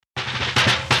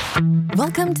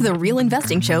Welcome to the Real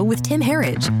Investing Show with Tim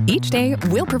Herridge. Each day,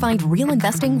 we'll provide real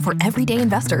investing for everyday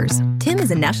investors. Tim is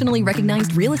a nationally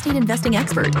recognized real estate investing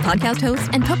expert, podcast host,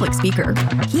 and public speaker.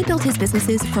 He built his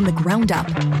businesses from the ground up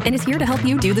and is here to help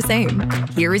you do the same.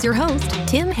 Here is your host,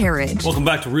 Tim Herridge. Welcome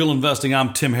back to Real Investing.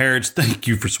 I'm Tim Herridge. Thank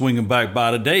you for swinging back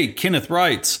by today. Kenneth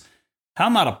writes, how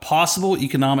might a possible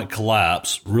economic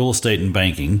collapse, real estate and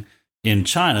banking, in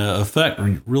China affect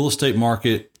real estate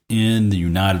market in the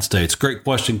United States? Great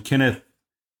question, Kenneth.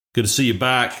 Good to see you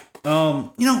back.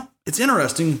 It's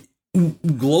interesting.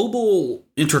 Global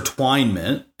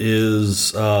intertwinement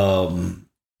is on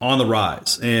the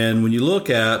rise. And when you look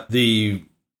at the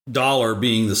dollar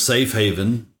being the safe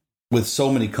haven with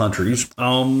so many countries,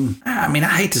 I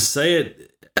hate to say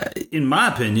it, in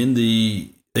my opinion,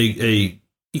 a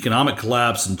economic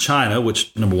collapse in China,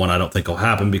 which, number one, I don't think will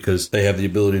happen because they have the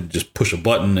ability to just push a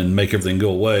button and make everything go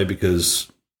away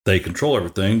because they control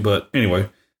everything. But anyway,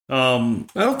 I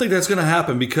don't think that's going to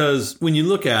happen because when you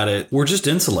look at it, we're just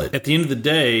insulated. At the end of the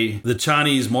day, the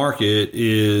Chinese market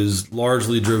is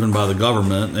largely driven by the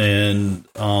government. And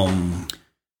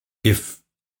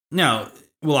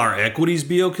will our equities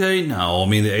be okay? No.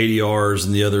 The ADRs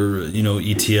and the other,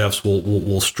 ETFs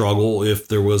will struggle if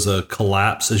there was a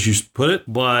collapse, as you put it.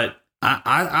 But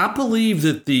I believe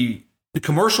that the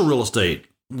commercial real estate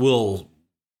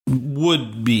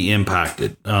would be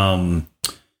impacted.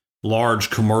 Large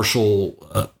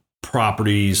commercial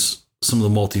properties, some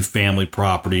of the multifamily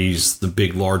properties, the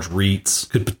big, large REITs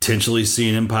could potentially see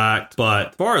an impact. But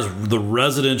as far as the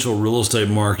residential real estate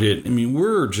market,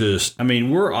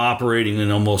 we're operating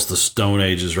in almost the Stone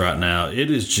Ages right now.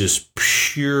 It is just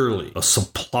purely a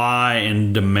supply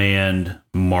and demand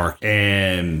market.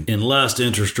 And unless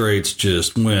interest rates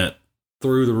just went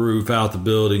through the roof, out the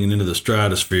building, and into the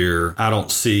stratosphere, I don't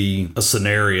see a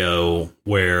scenario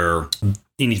where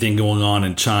anything going on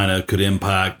in China could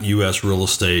impact U.S. real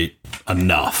estate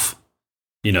enough.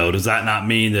 Does that not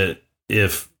mean that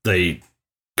if they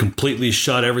completely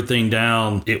shut everything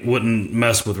down, it wouldn't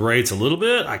mess with rates a little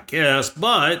bit? I guess.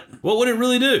 But what would it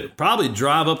really do? Probably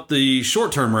drive up the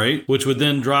short-term rate, which would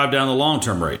then drive down the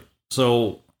long-term rate.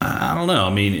 So I don't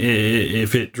know.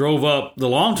 If it drove up the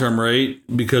long-term rate,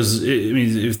 because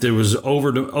if there was an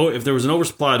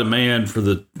oversupply demand for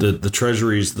the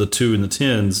treasuries, the 2 and the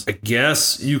 10s, I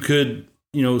guess you could,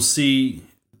 see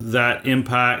that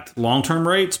impact long-term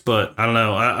rates. But I don't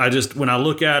know. I just, when I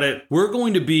look at it, we're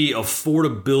going to be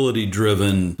affordability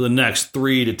driven for the next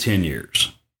 3 to 10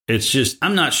 years. It's just,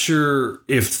 I'm not sure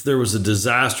if there was a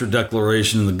disaster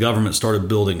declaration and the government started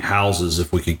building houses,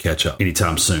 if we could catch up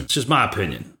anytime soon. It's just my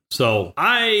opinion. So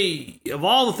of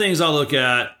all the things I look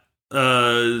at,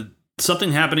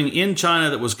 something happening in China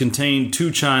that was contained to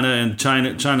China and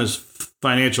China's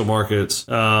financial markets,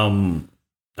 I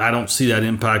don't see that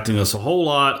impacting us a whole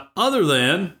lot, other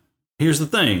than, here's the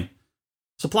thing,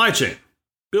 supply chain,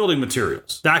 building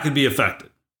materials, that could be affected.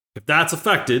 If that's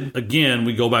affected, again,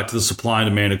 we go back to the supply and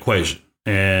demand equation.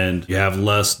 And you have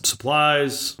less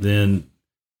supplies, then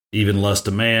even less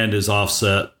demand is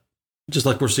offset, just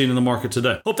like we're seeing in the market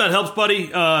today. Hope that helps, buddy.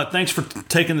 Thanks for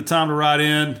taking the time to write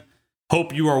in.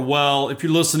 Hope you are well. If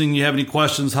you're listening, you have any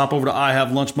questions, hop over to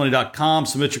ihavelunchmoney.com,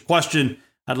 submit your question.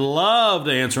 I'd love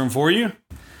to answer them for you.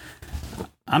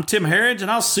 I'm Tim Herridge,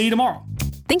 and I'll see you tomorrow.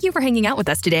 Thank you for hanging out with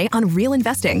us today on Real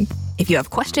Investing. If you have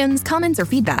questions, comments, or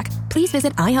feedback, please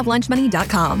visit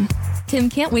ihavelunchmoney.com. Tim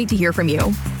can't wait to hear from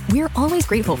you. We're always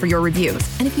grateful for your reviews,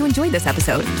 and if you enjoyed this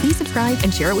episode, please subscribe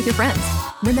and share it with your friends.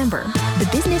 Remember, the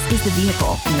business is the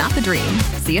vehicle, not the dream.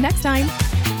 See you next time.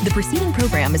 The preceding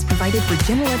program is provided for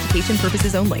general education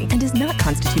purposes only and does not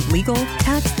constitute legal,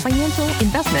 tax, financial,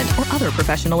 investment, or other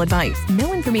professional advice.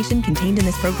 No information contained in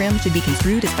this program should be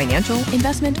construed as financial,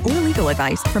 investment, or legal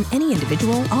advice from any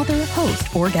individual, author,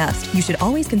 host, or guest. You should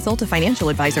always consult a financial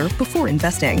advisor before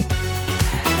investing.